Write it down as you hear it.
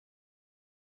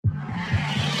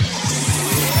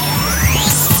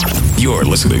You're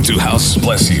listening to House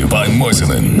Bless You by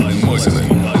Moisenin.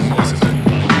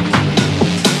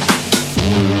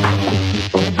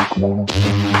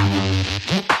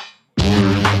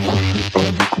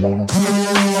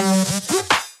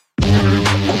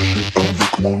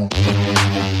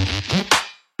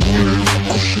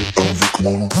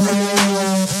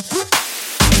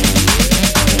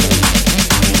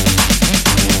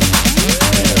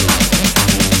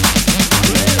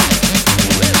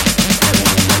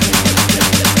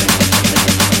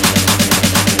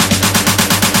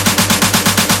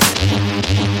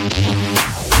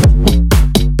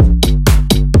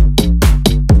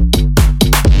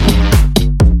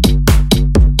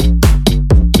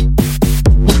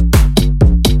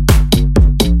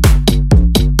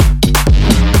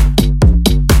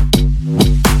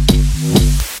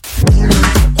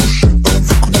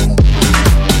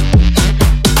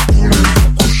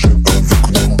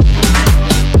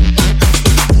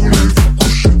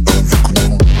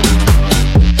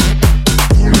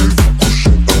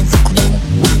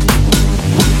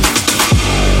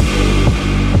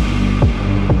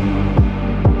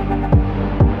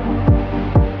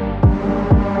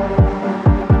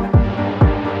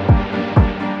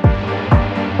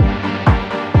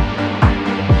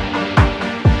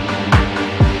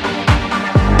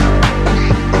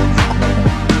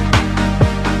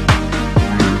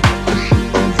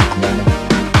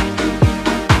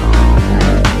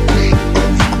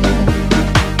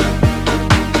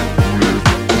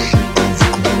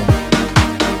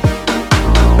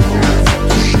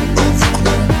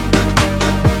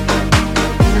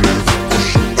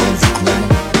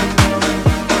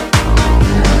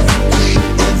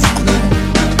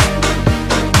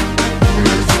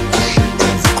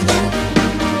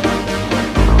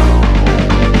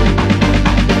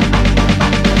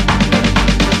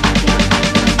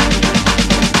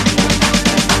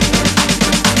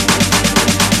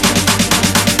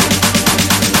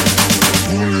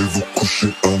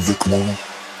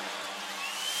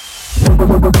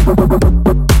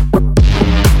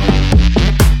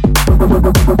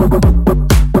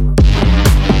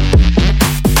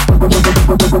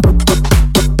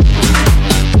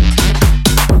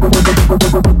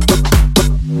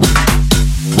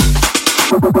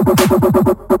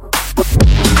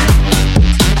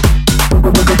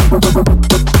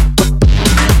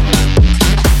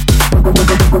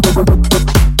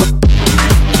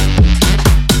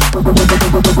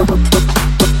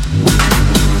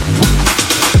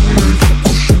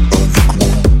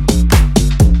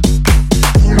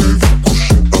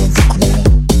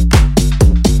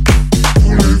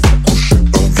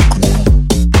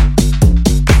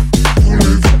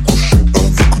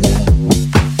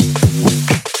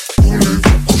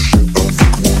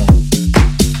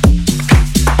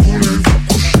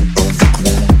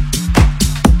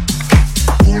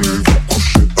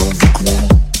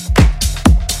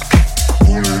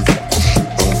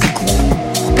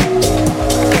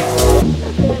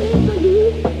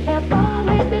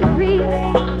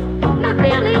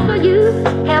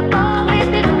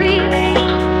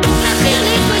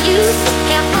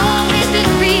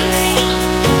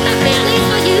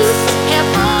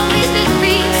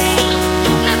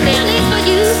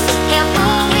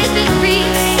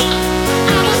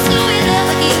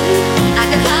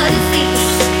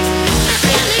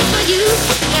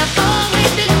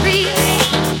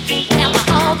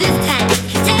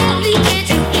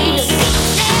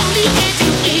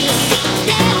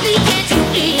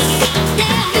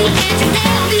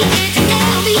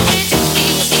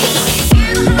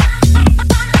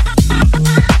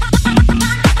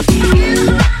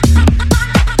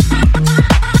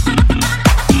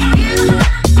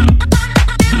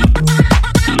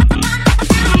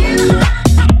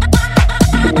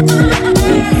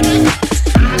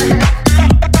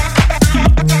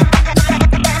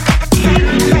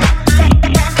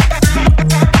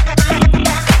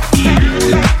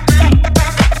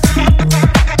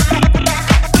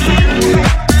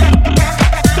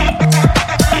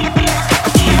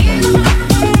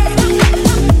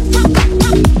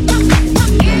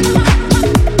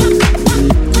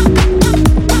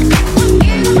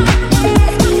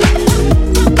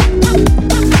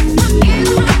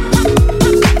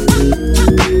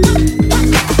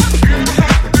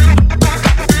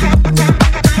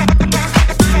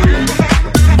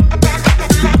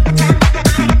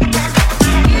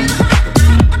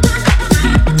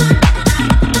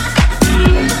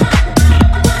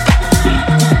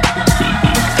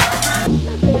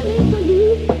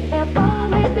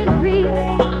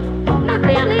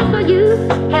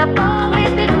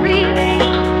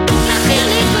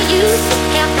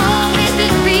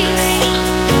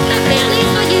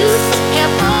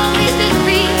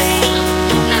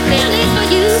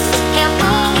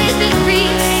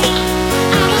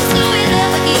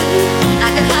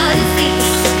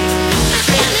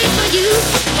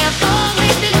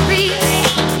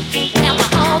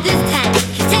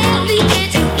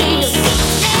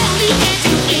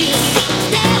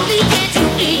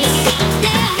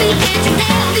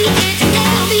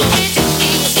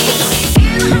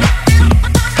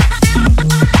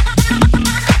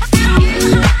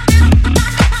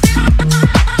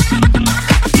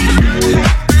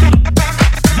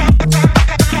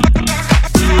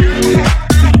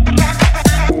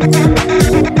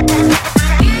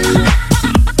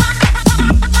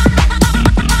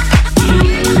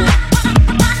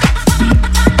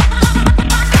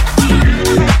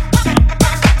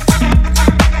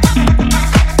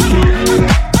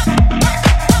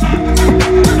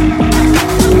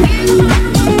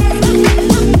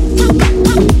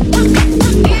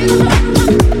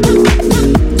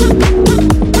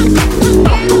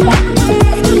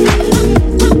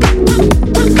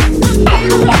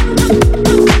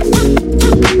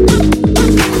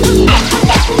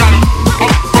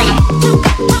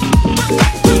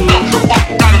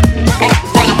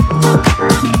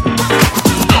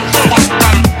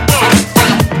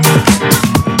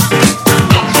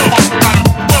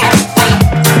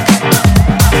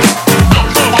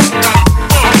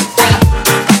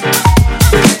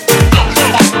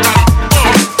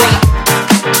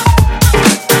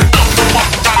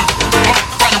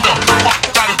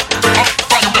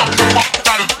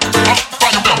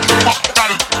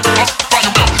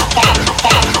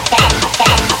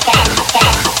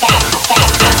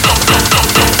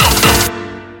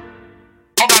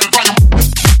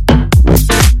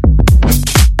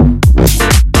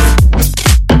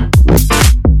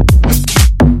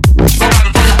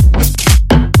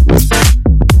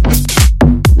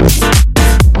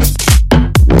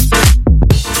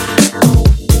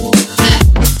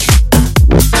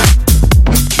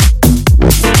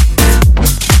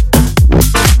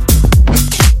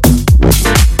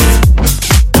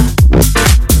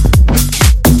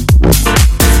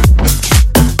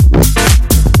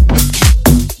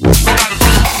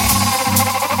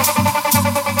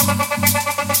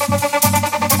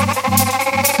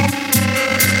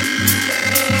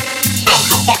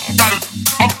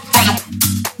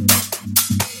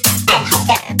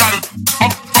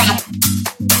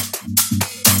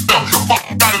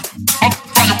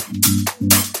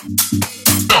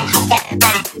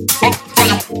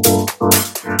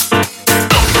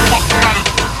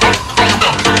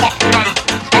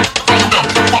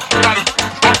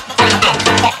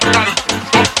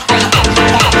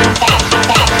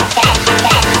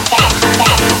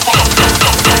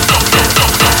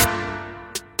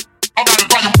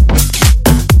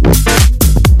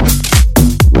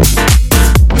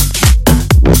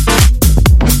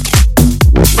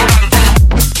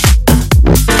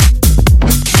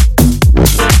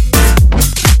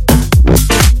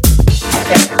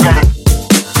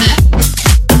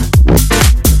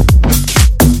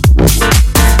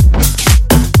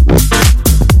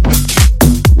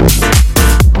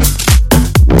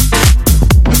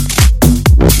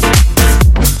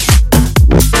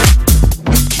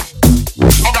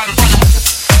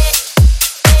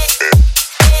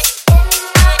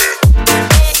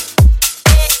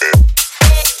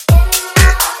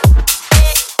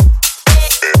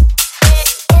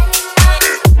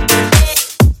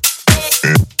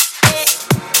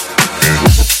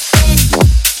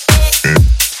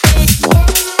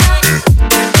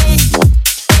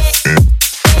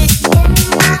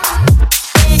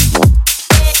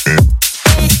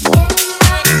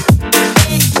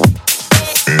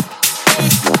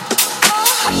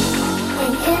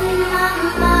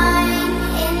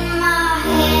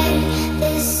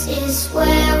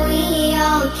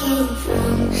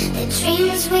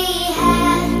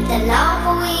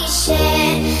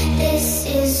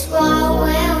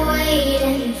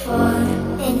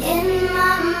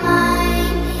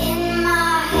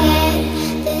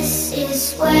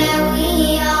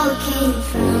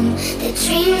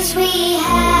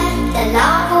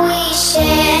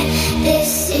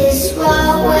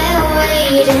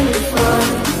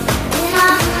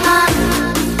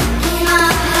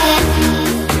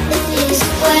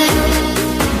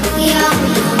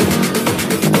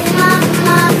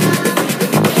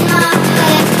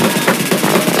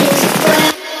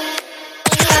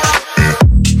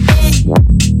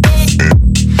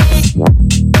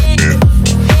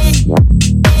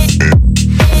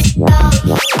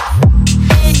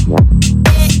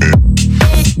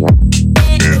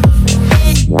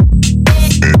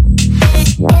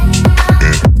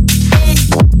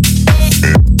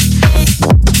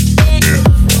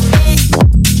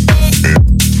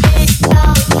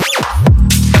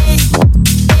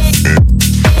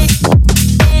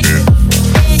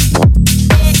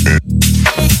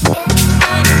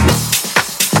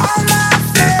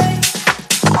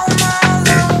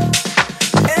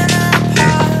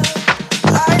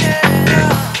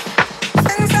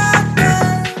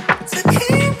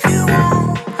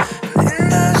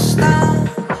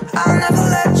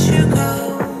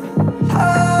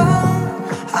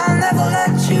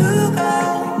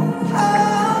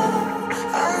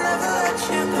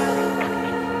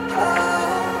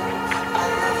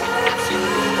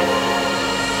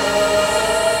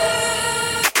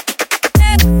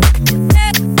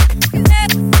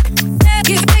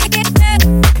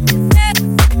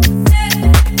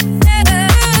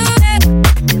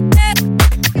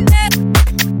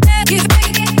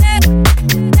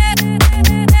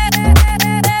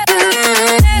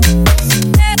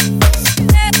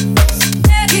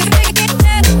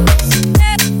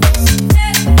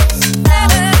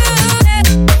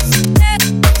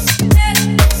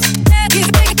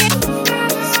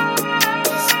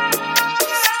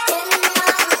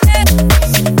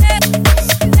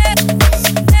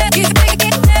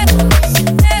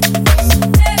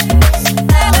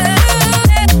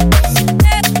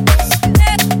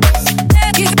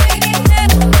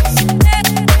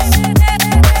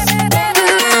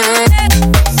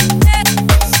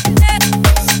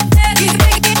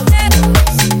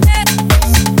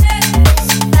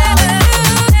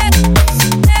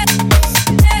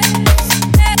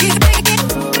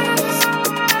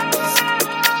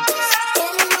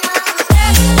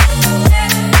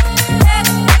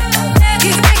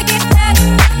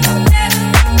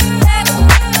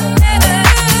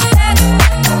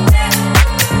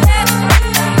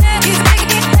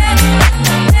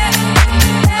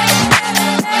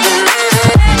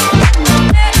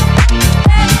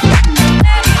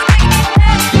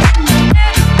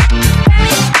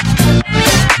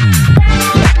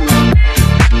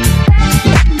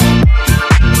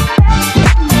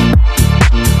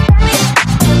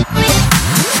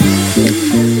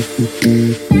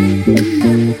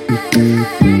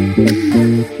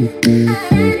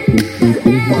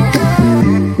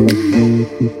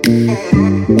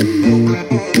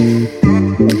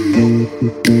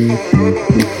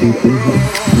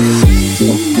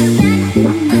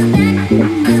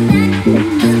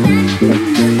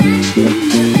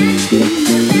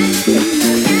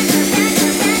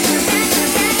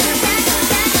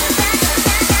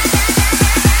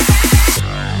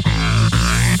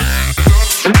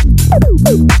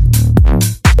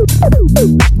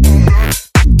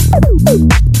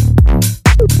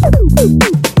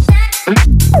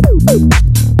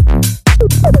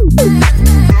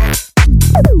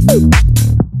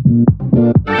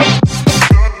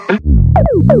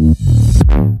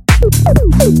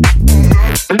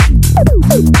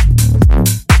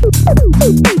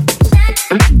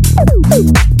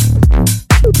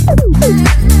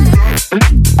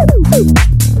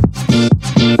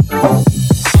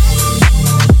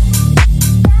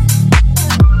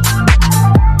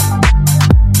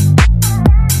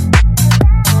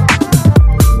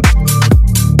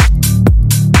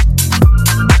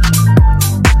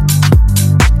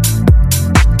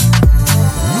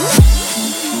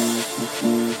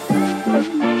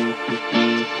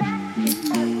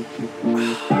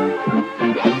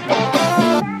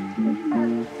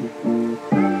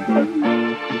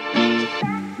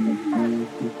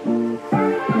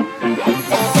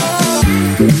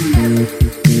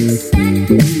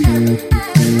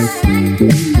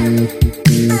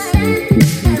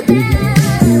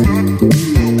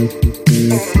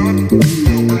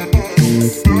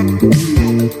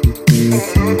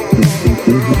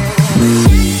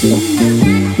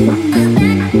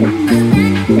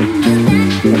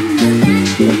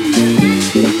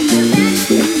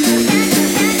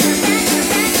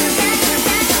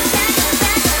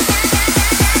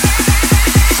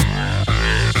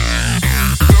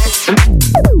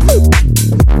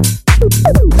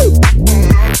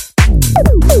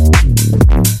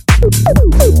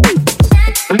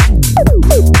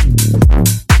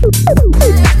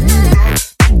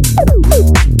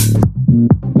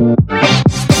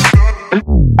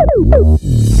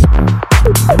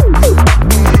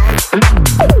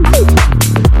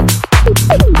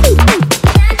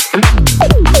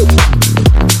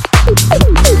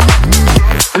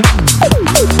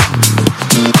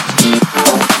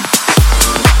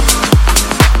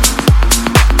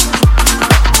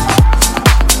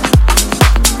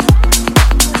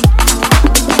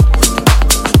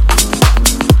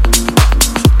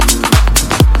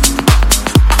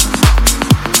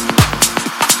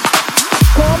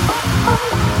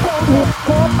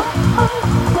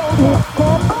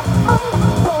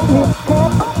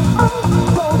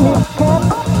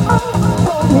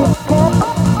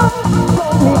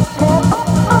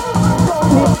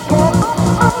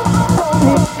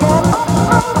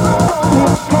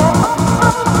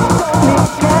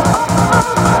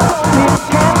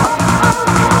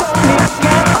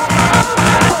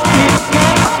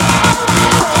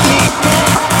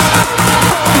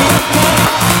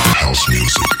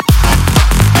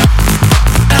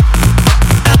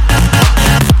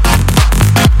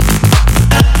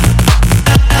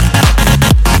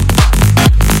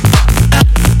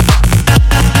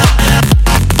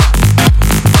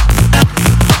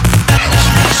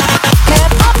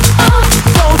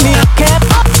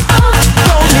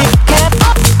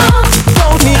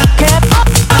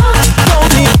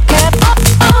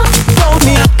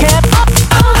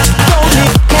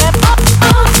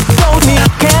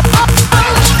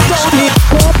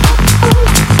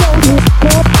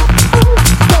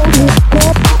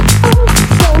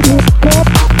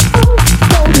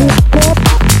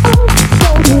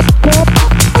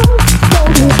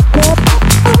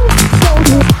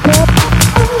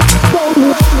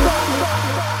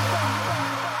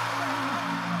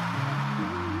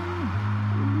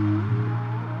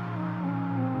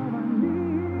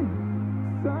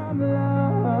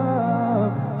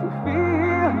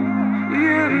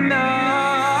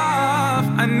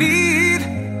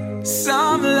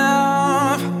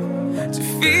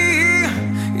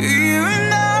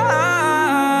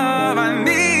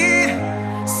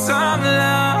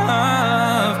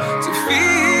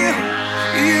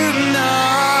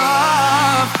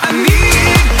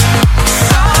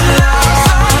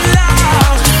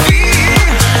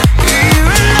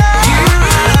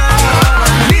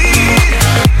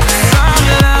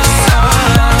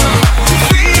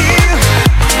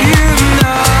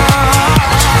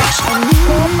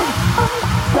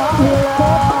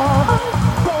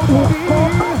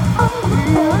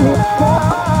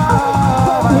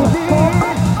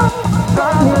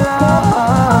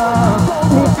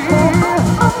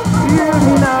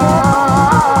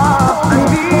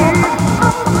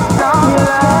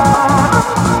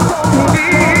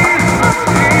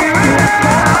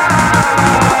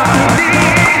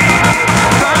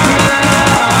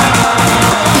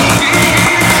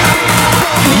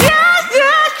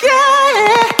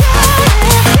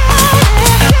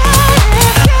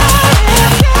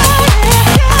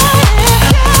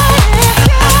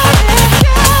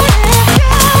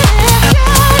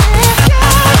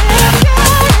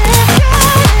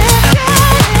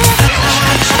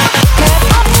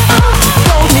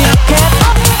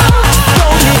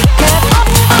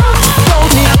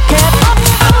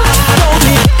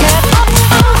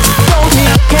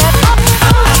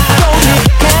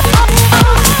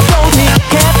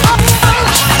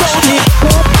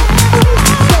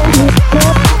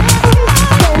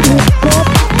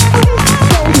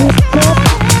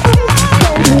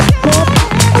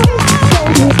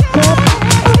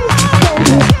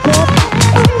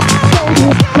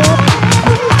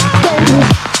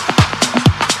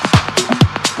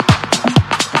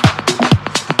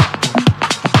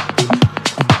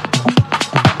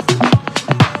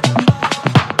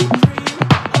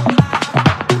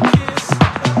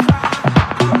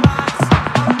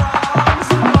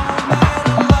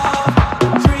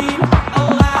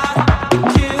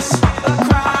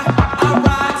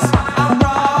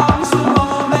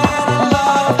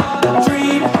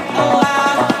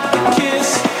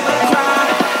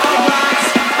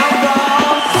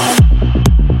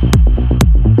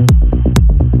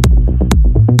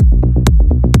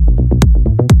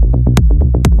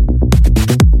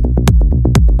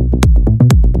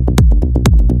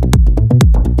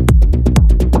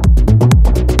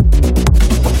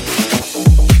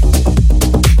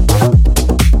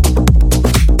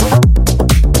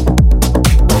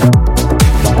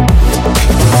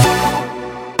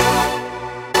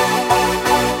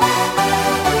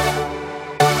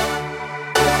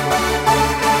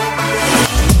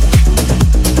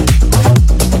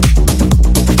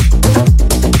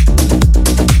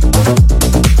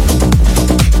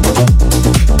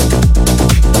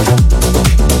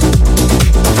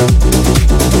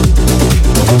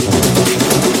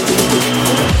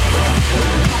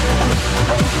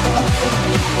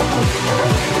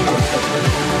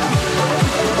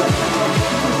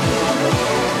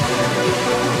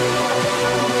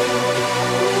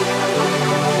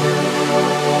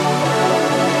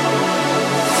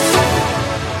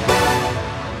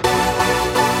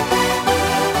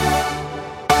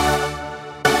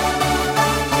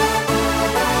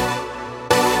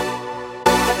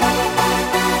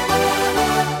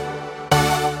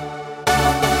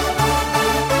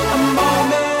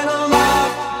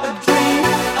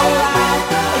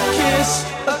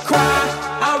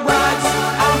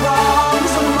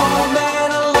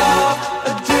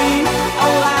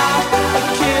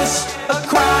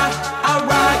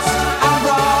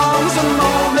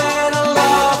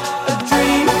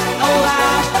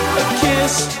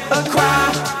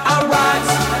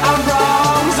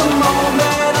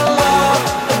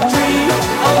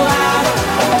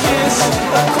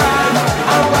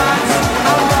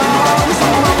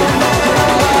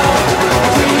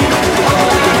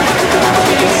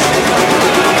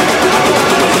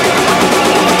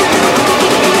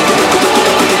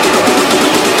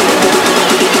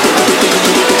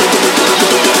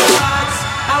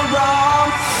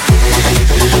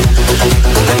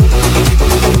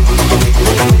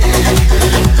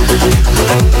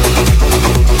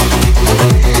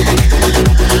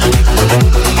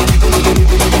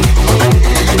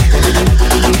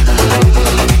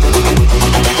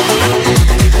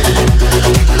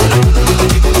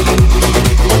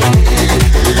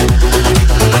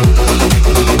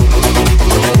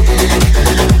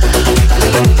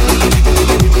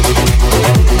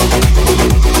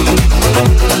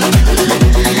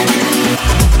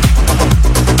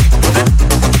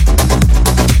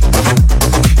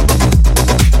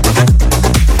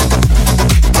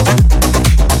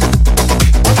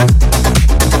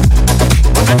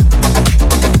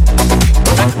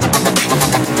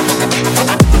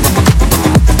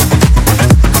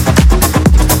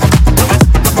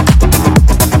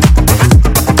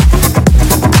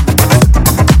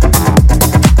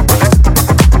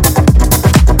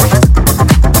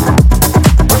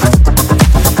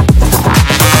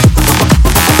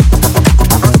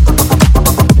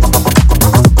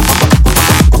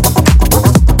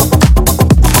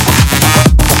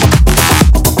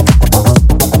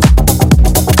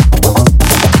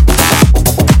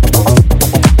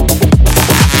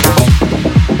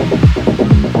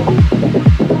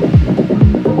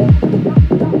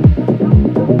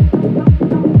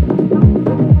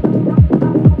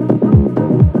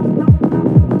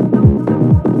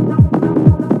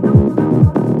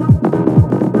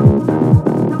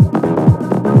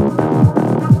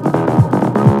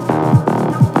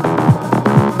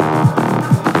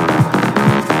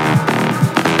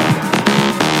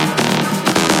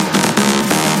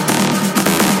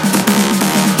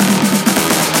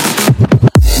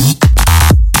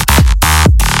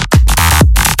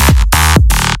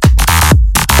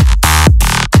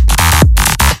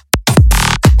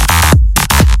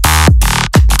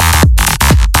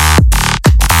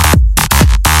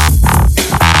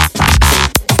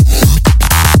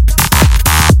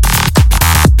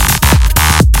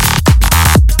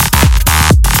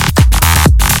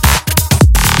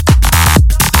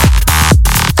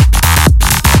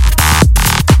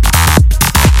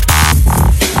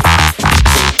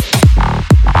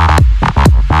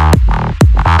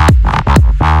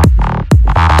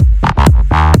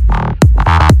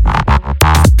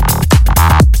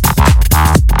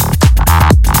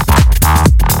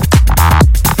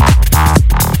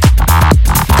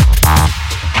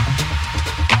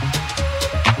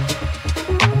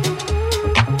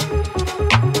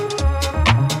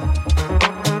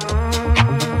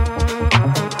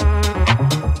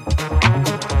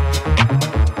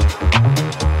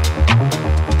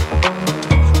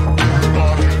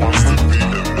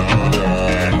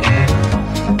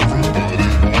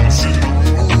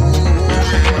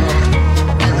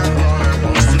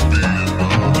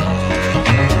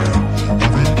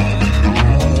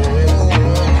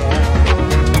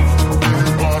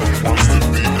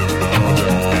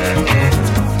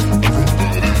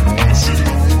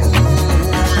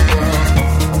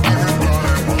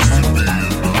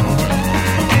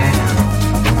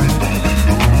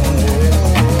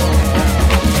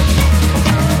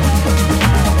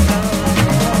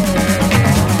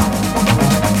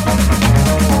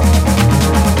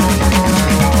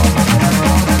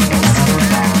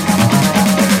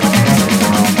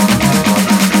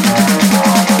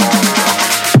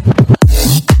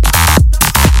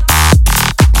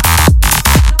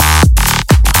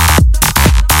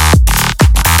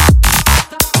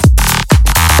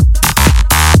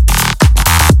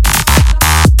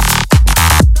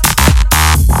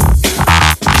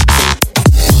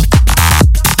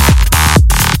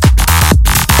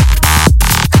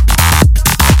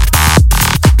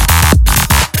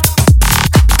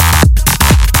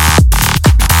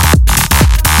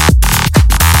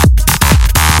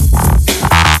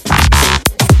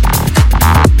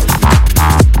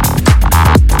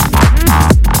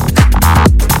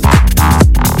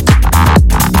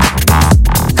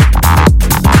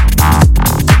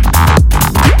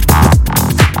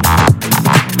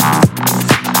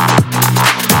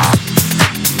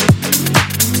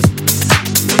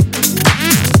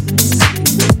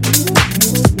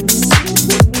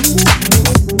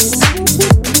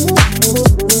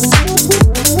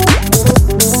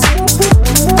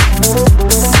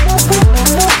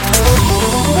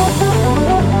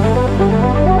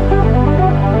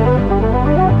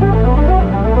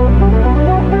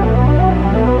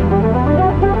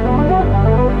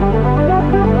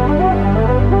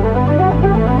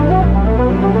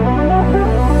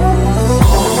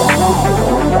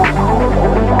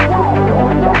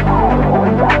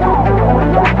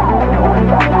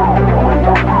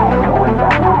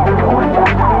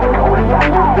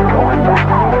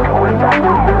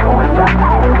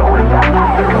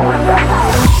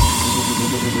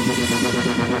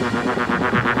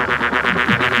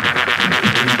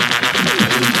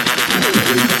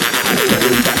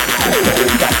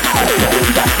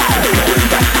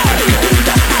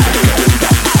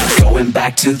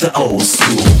 to the old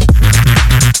school.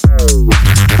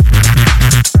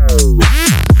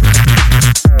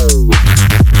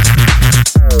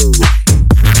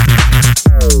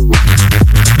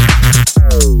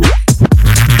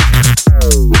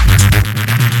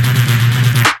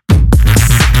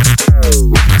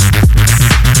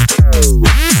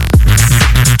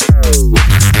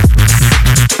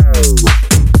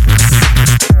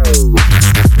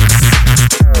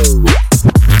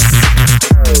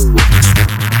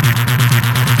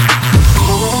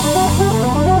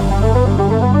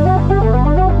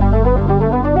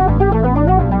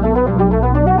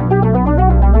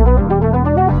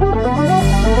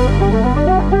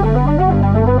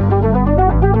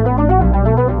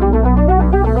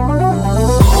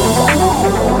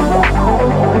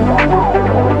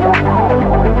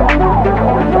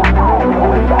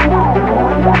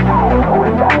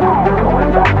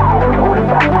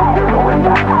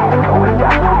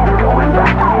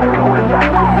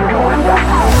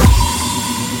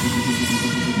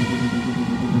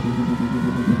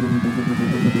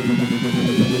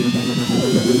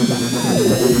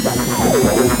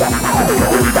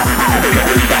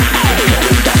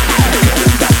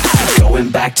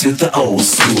 Back to the old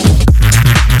school.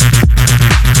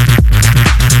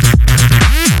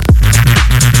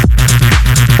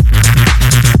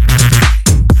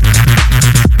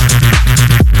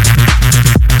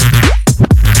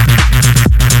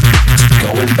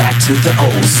 Going back to the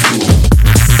old school.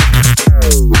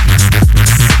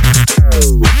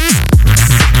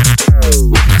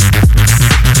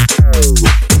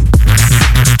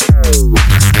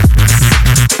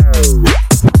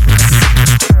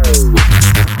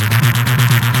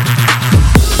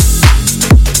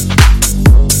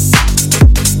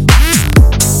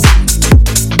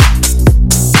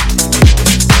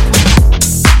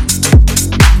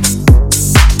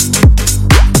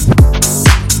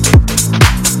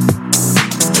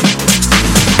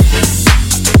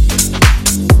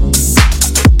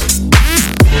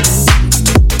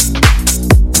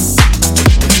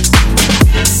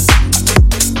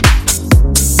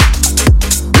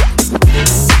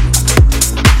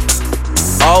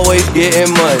 Always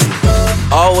getting money,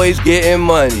 always getting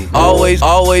money, always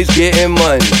getting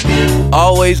money,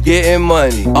 always getting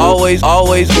money,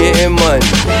 always getting money,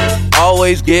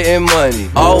 always getting money,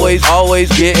 always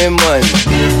getting money,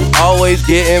 always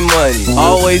getting money,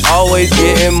 always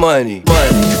getting money,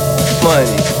 money,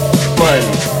 money, money,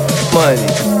 money,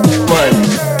 money,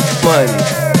 money,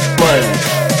 money, money,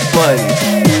 money,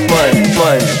 money,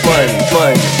 money,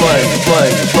 money,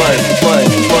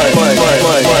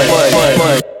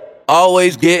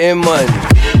 always getting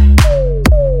money.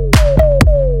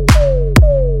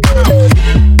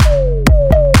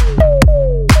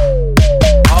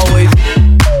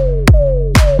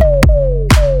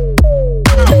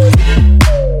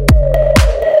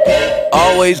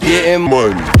 Always getting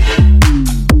money.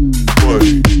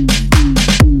 Money.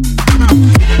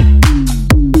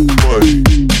 Money.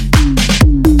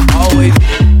 Always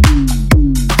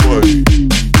money.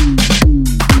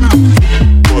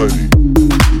 Money.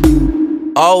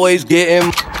 Always getting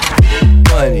money.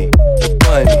 Money.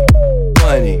 Money.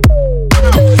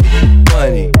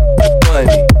 Money.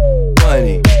 Money.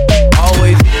 Money.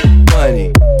 Always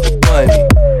money.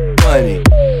 Money. Money.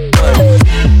 Money.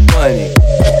 Money.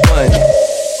 Money.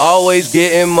 Always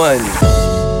getting money.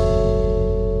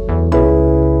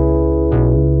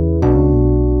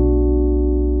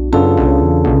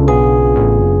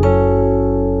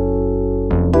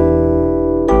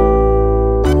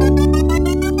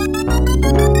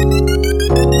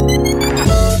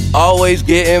 Always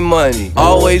getting money.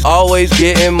 Always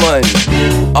getting money.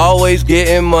 Always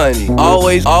getting money.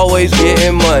 Always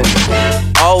getting money.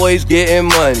 Always getting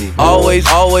money.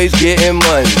 Always getting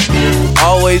money.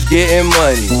 Always getting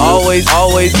money.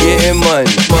 Always getting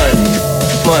money. Money.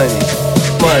 Money.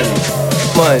 Money.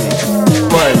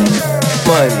 Money.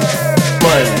 Money.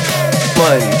 Money.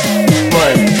 Money.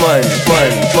 Money. Money. Money.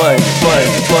 Money.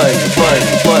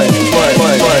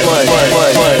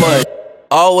 Money. Money.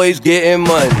 Always getting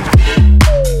money.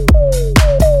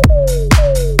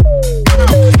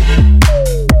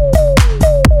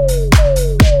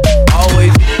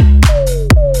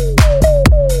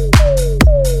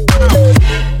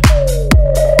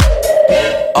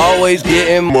 Always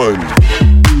getting money.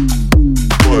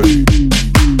 Money.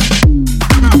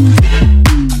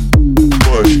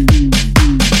 Money.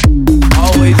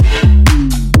 Always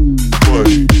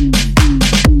money.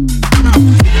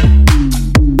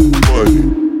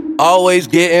 Money. Always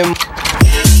getting money.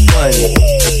 Money.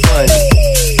 Money.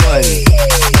 Money.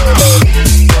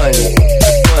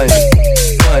 Money.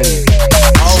 Money.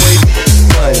 Always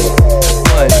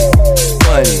money.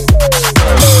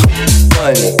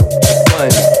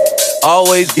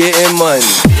 always getting money.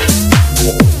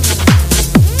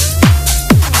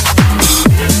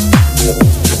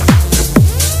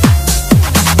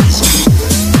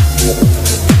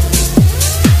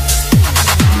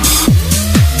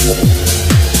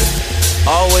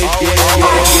 Always getting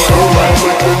money.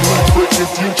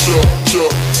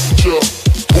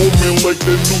 Booming like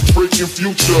that new breaking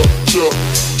future,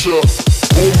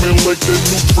 booming like that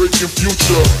new breaking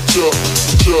future,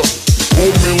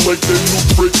 booming like that new breaking future, booming like that new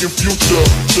breaking future,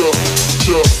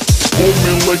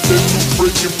 booming like that new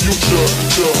breaking future,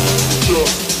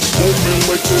 booming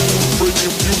like that new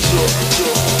breaking future.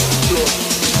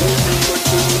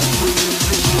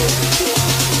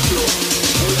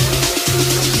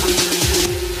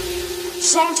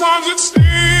 Sometimes it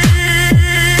stings.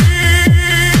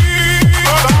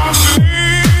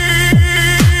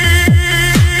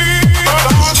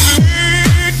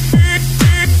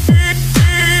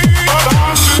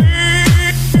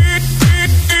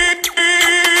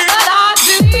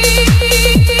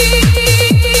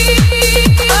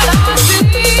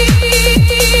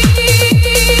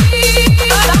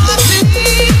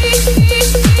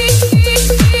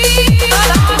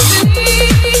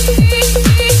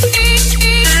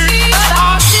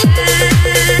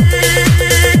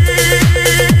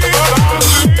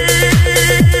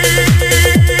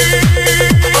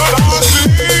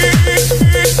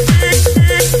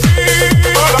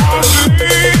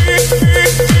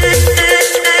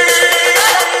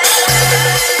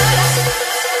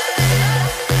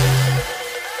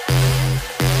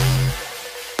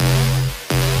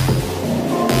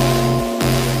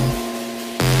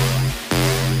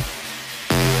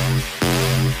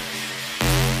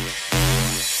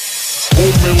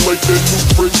 Booming like that new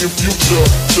breaking future,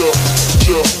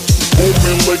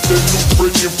 booming like that new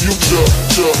breaking future,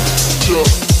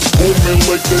 booming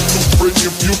like that new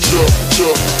breaking future,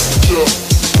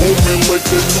 booming like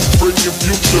that new breaking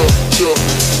future,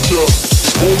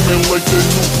 booming like that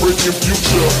new breaking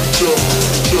future,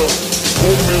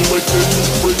 booming like that new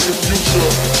breaking future,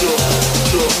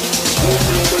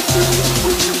 booming like that new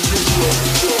breaking future.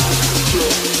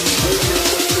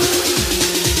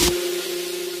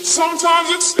 Sometimes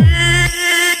it stings.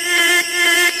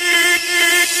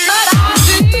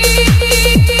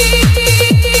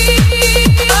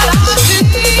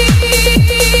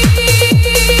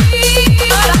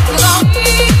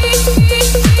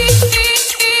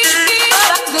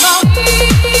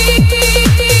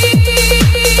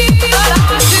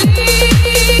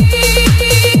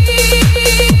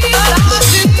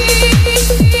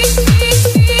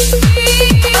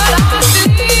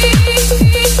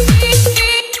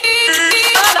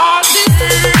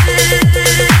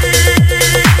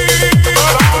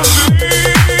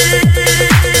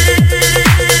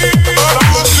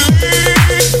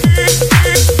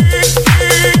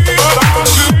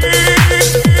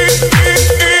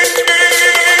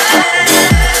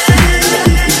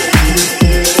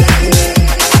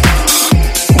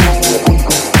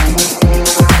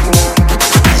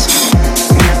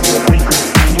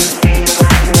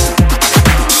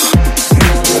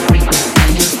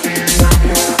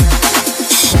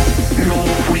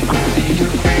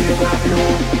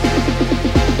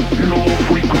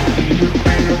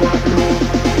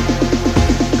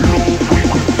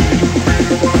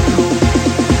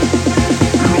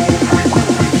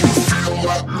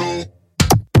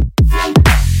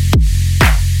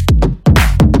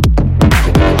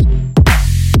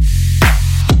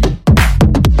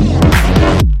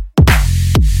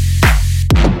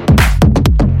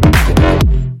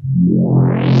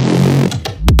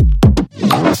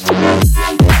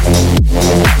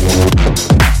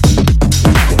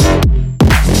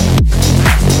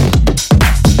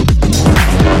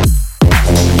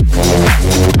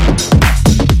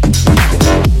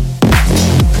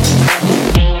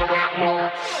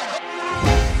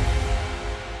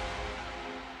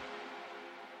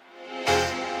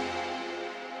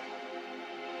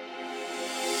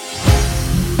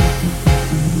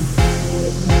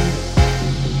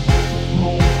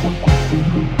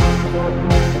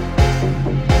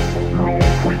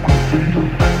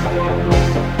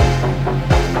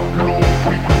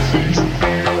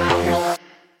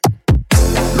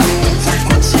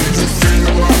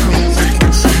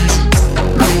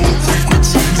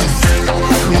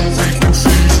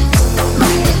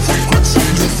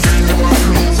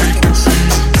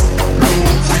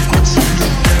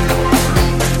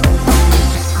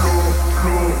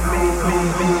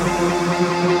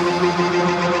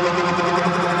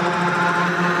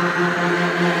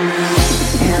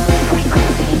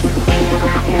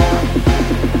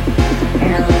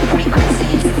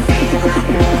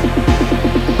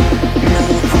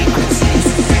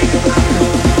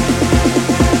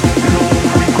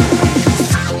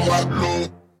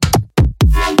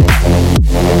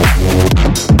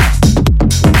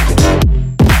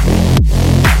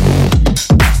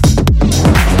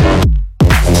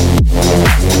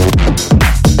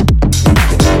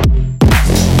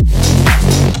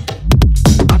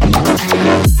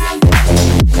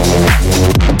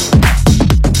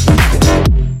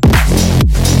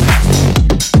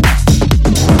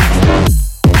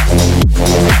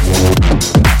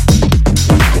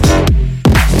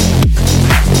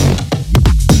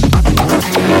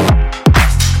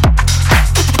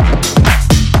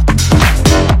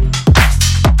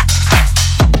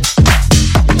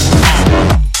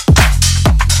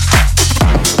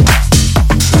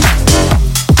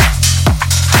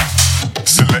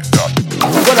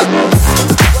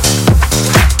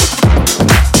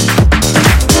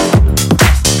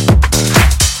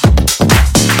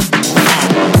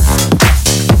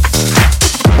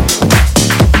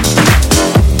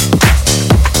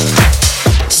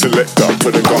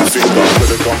 put a gun finger,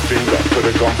 put a gun finger, put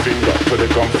a gun finger, put a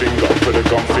gun finger, put a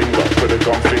gun finger, put a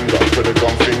gun finger, put a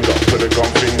gun finger, put a gun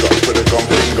finger, put a gun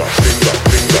finger, finger,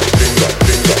 finger,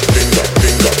 finger,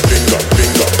 finger,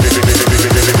 finger, finger,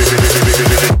 finger,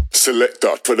 finger.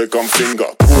 Selector, put a gun finger.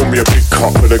 Pour me a big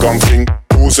cup, put a gun thing.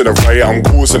 Causing a riot, I'm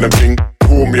causing a thing.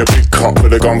 Pour me a big cup,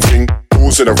 put a gun thing.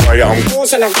 Causing a riot, I'm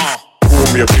causing a.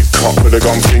 Pour me a big cup, put a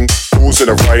gun thing. Causing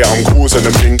a riot, I'm causing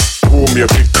a thing. Pour me a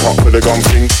big cup, put a gun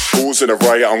thing. Causing a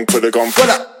riot, I'm put a gun.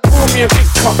 Pour me a big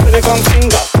cup, put a gun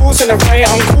finger. Causing a riot,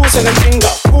 I'm causing a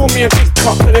finger. Pour me a big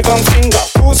cup, put a gun finger.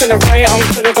 Causing a riot, I'm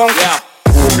put a gun. Yeah.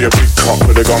 Pour me a big cup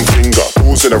with a gun finger.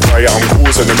 Causing a riot, I'm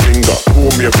causing a finger.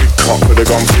 Pour me a big cup with a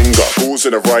gun finger.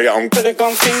 Causing a riot, I'm put a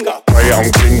gun finger. Riot,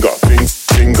 I'm finger,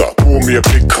 finger. Pour me a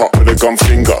big cup with a gun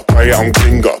finger. Riot, I'm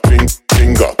finger,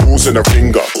 finger. Causing a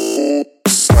finger.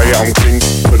 Riot, I'm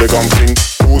with a gun finger.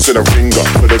 Causing a finger,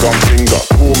 with a gun finger.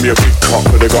 Pour me a big cup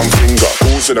with a gun finger.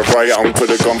 Causing a riot, I'm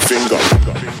with a gun finger.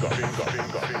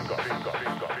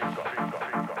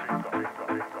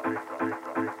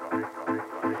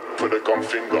 Put a gun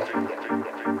finger.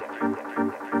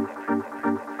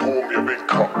 Pour me a big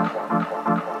cup.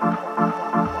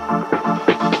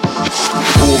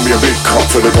 Pour me a big cup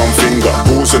for the gun finger.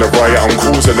 Causing a riot, I'm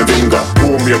causing a finger.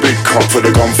 Pour me a big cup for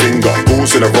the gun finger.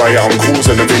 Causing a riot, I'm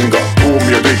causing a finger. Pour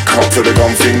me a big cup for the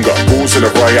gun finger. Causing a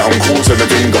riot, I'm causing a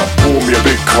finger. Pour me a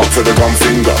big cup for the gun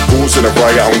finger. Causing a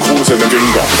riot, I'm causing a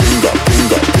finger. Finger,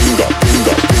 finger, finger,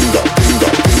 finger, finger,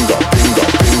 finger, finger, finger, finger,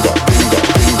 finger,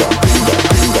 finger.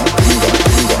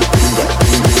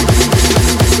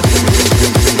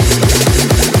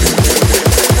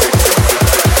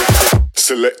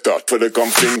 Selector, put a gun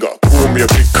finger. Pour me a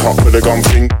big cup with a gun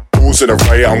thing. Causing a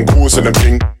riot, I'm causing a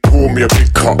thing. Pour me a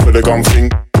big cup with a gun thing.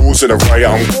 Causing a riot,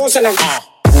 I'm causing a.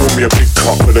 Pour me a big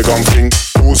cup with a gun thing.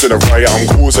 Causing a riot, I'm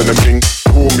causing a thing.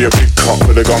 Pour me a big cup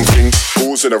with a gun thing.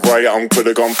 Causing a riot, I'm put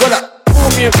a gun. Pour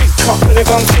me a big cup with a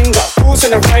gun finger.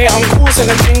 Causing a riot, I'm causing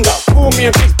a finger. Pour me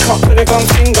a big cup with a gun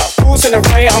finger. Causing a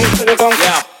riot, I'm put a gun.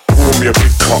 Yeah. Pour me a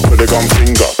big cup with a gun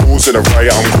finger. Causing a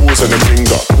riot, I'm causing a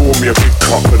finger. Pour me a big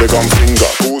cup with a gun finger.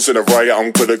 Causing a riot,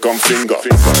 I'm put a gun finger.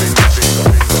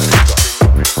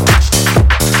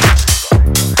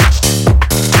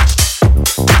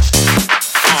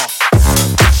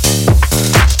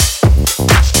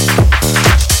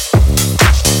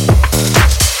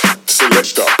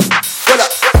 Selector. What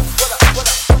up?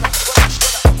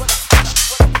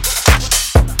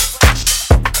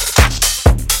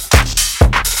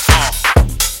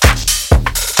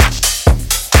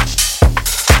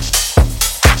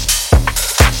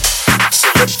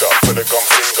 Put a gun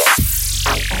finger.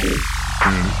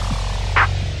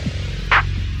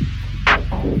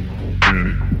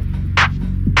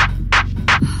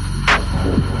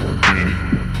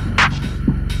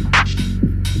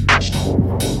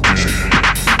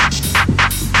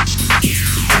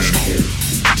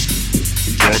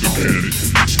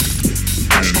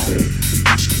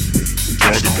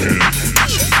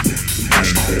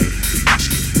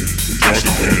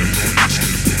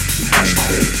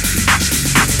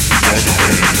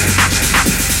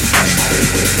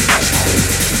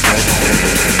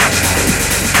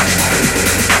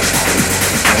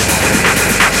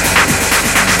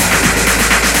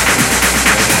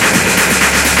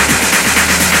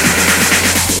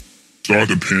 Start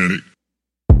to panic.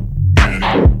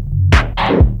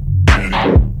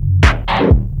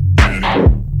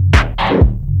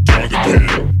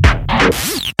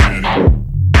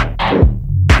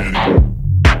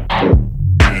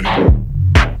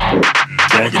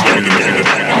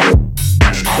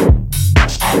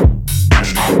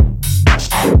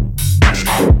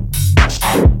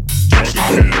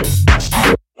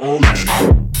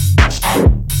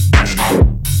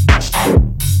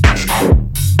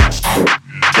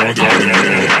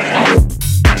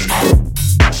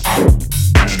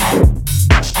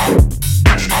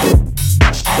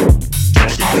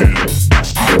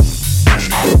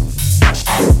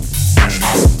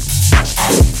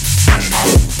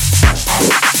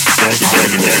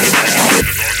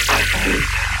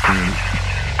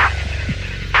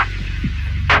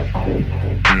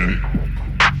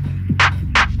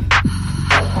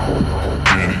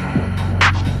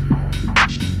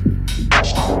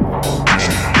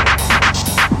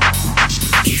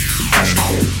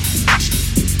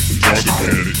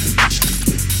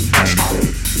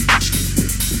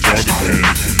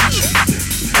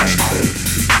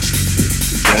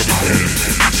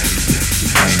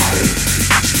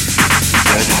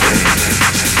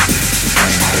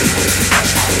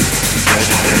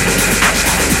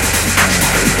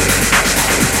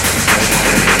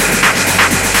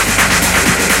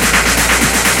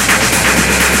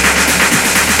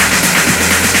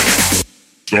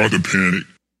 Start to panic.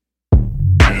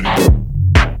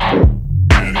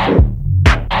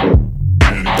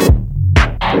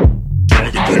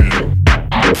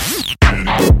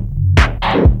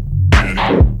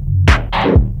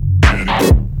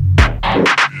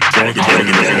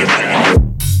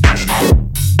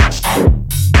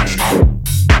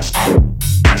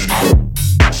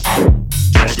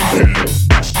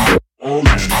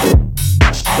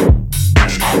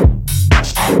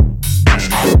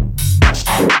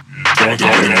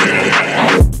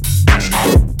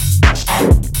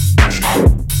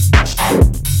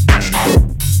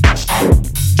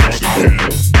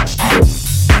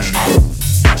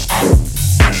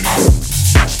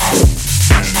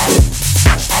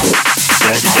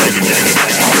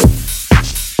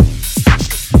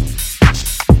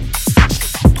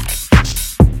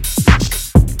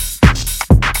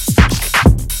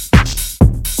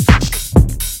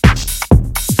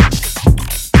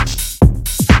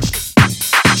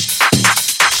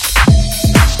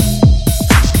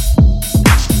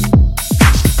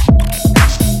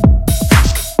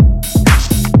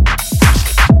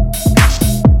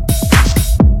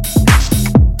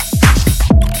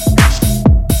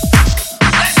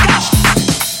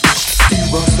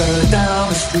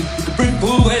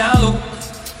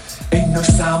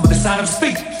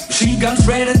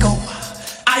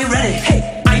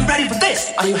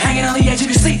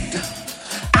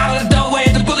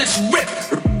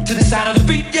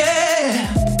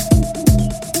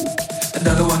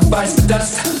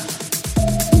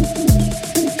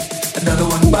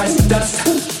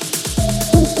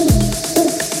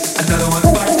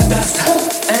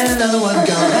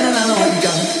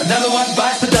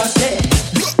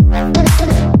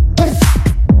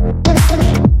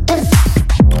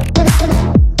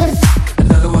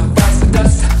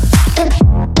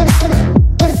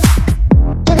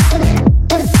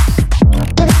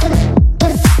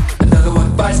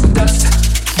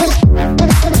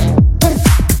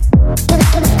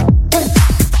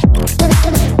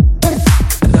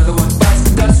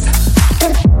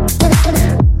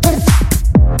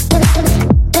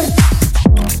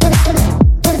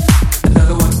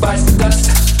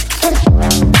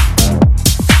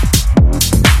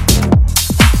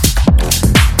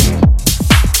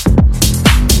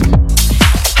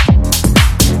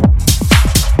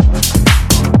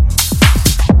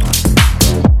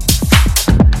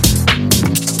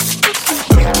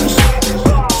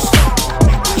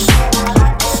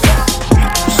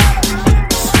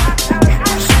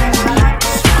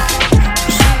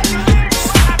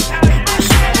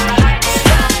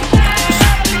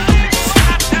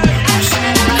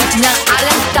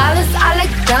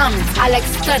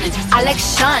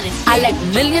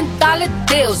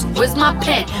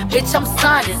 Bitch, I'm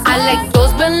signing. I like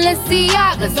those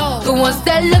Balenciagas, the ones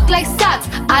that look like socks.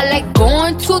 I like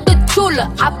going to the Tula.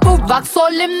 I put rocks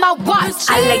all in my watch.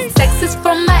 I like texts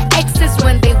from my exes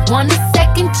when they want a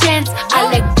second chance. I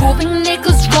like proving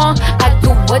niggas wrong. I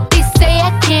do what they say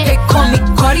I can't. They call me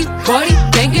Cardi, Cardi,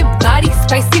 banging body,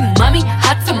 spicy mommy,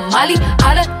 hot tamale,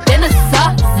 hotter than a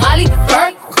Somali.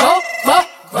 Virgo,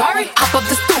 Ferrari, hop up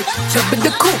the stoop, jump in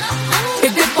the coupe.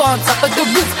 Big dip on top of the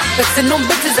roof, flexing on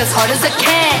bitches as hard as I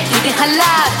can. Eating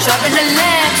halal, driving a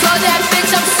lamb. Told that bitch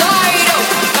I'm sorry though.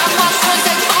 Got my friends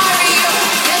like Mario.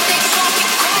 Then they call me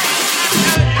Cardi.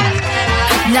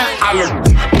 Nah, I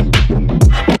learned.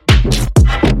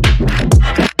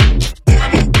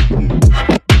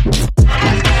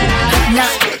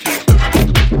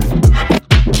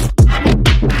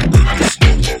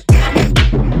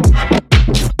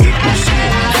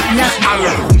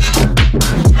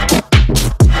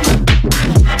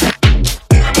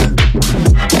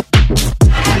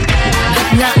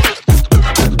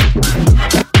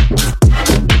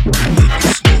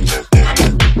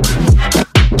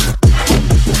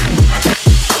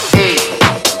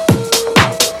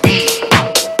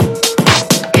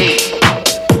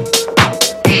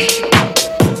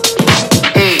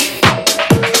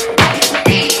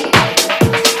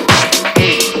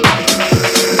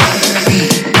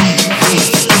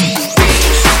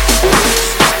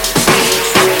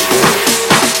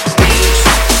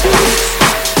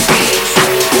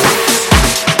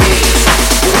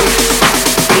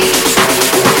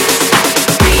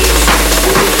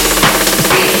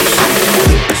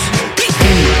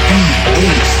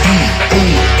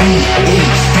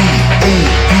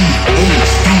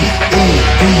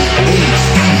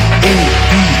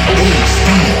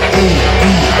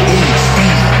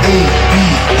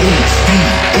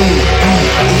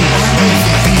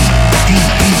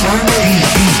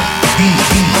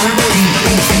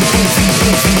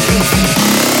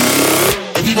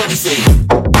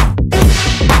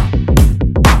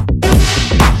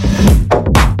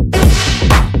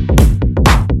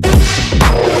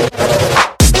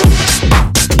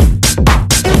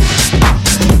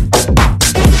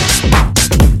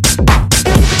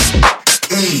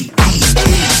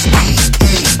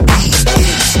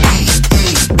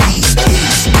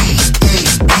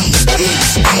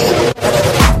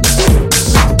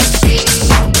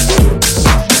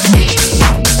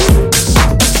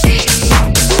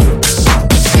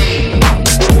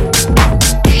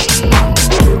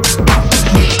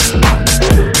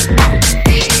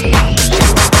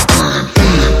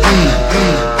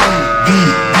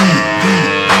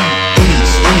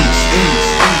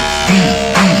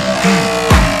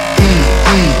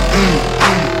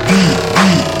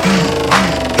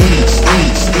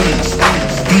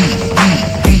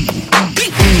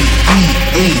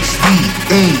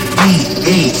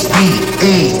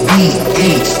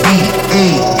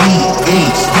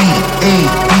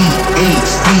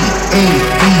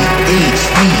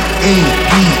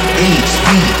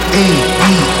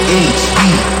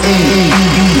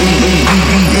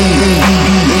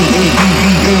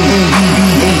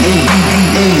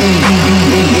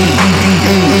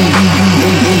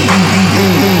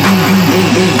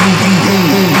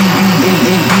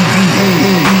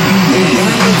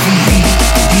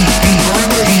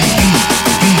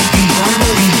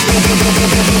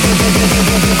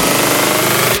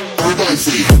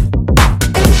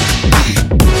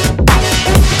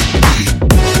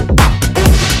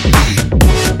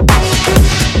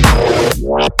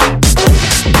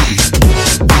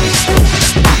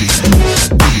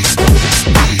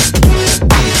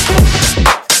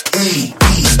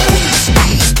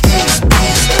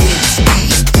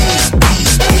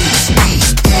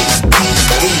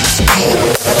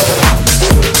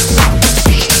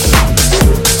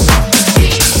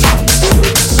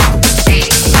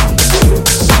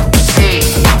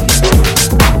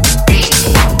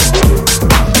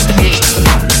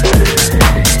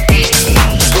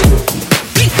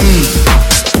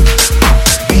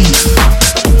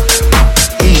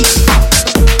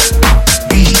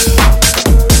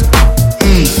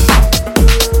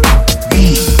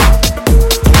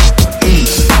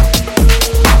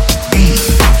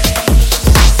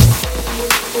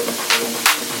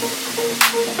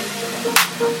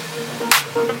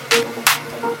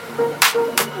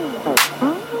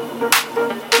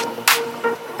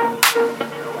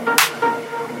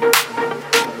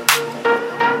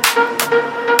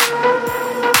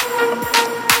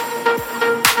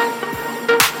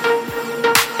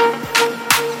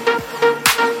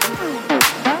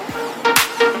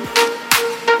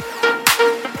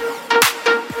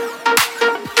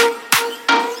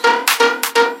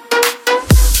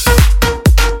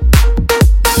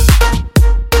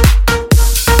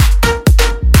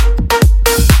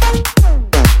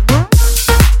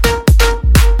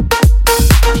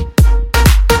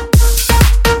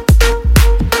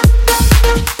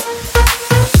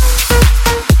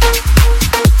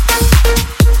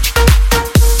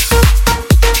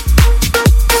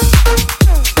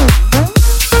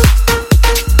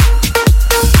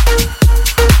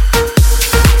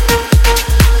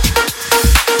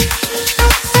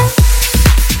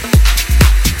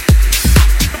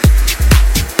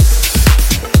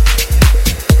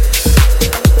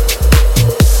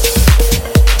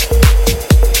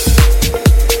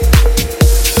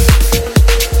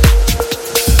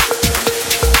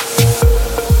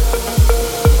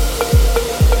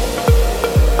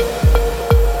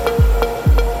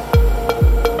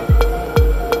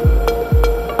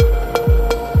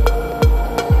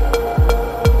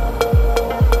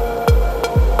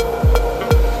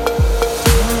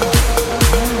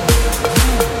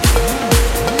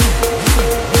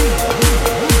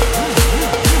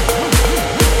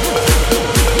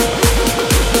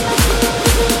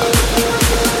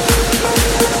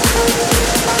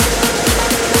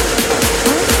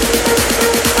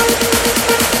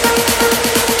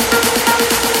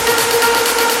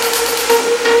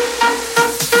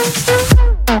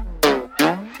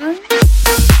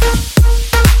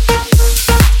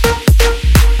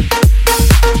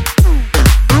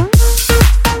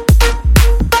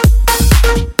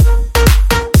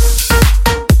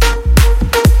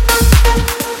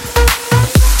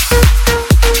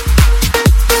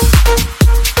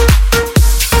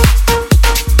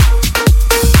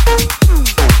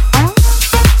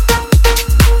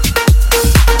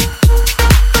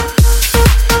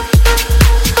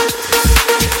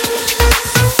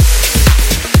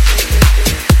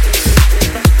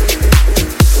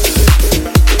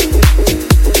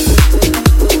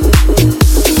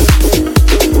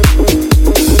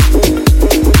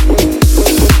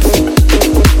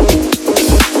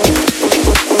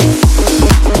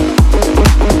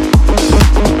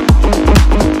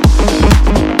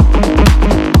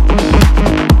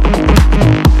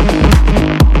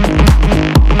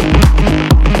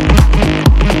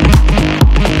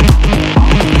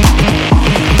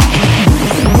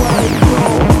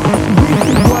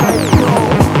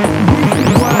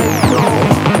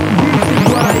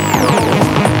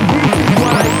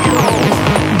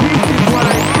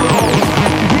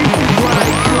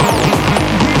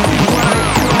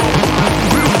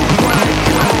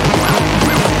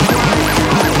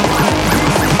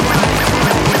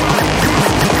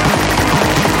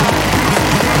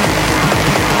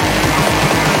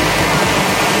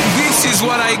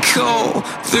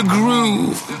 the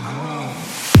groove.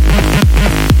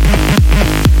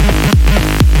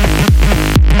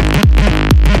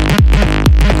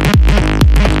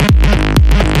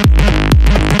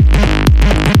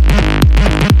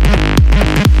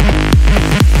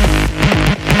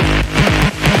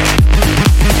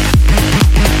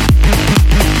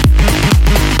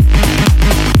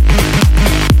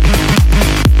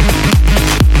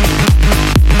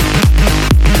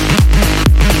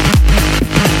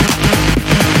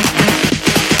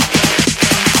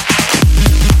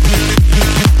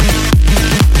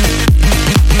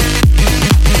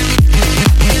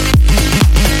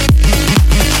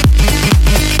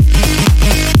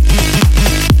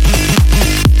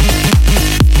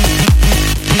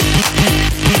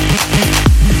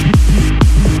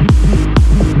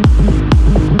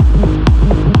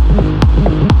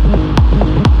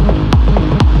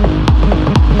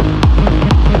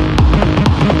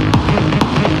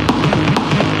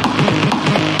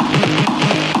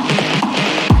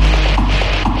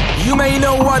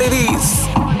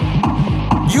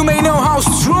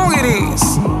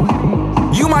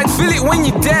 feel it when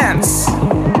you dance.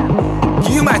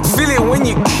 You might feel it when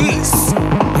you kiss,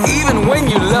 even when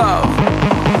you love.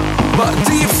 But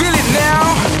do you feel it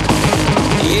now?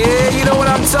 Yeah, you know what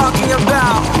I'm talking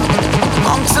about.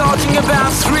 I'm talking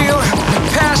about thrill,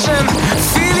 passion,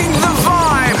 feeling the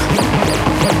vibe.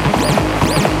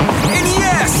 And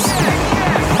yes,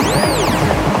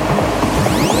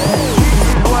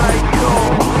 what I call,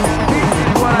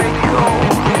 what I call,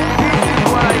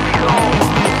 what I call, what I call,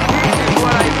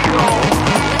 what I call,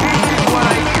 what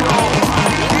I call, what I call,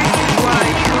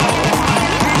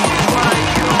 what I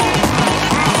call.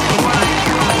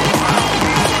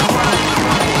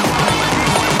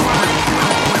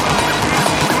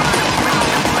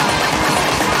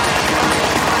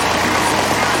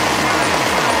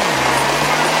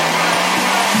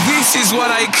 This is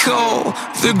what I call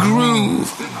the groove.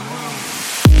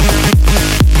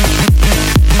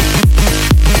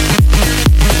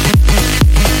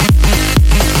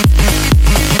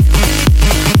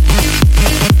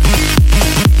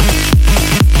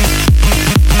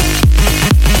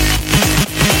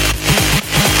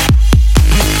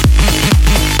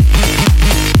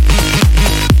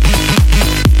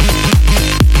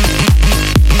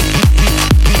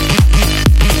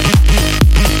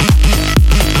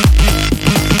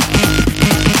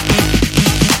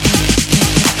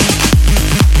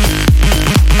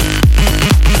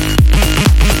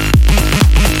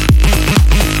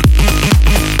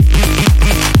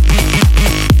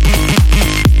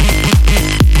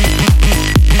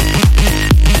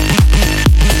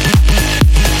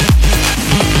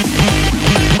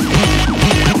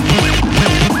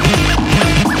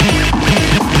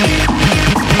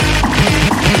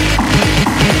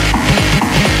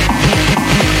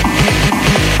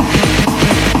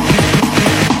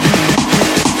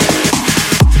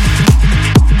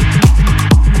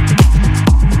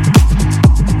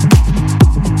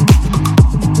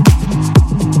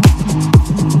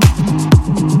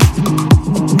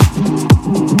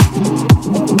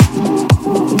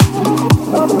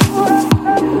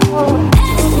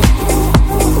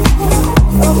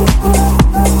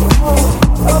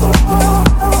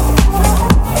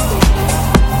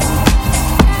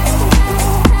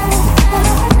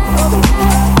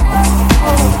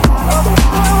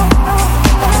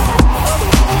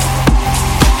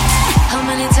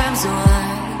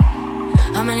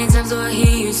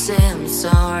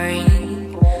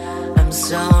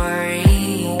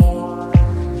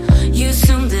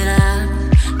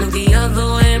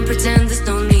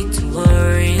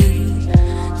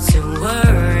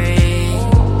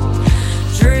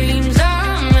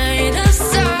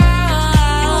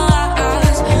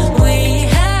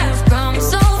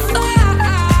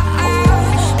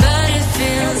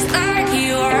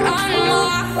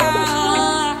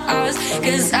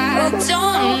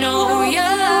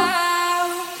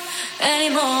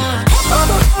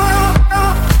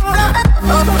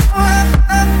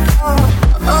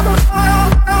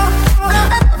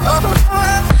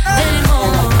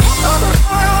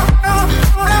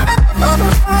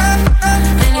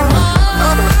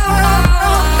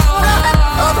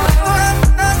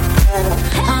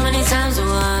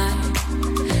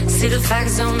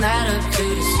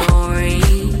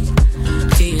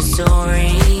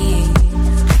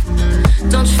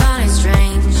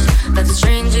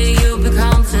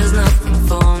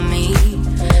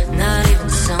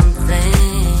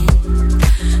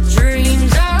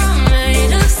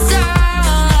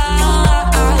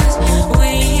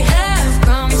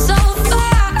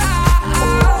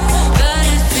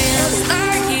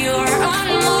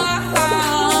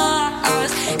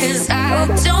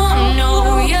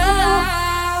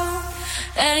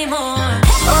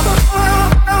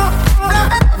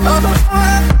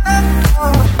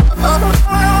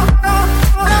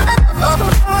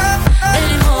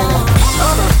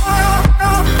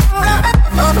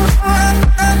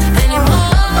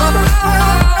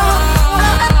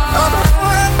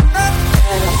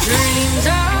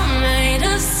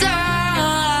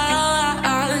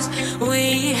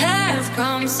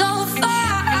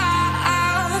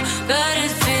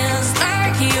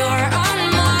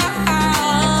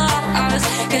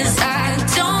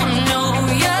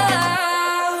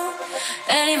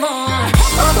 Anymore.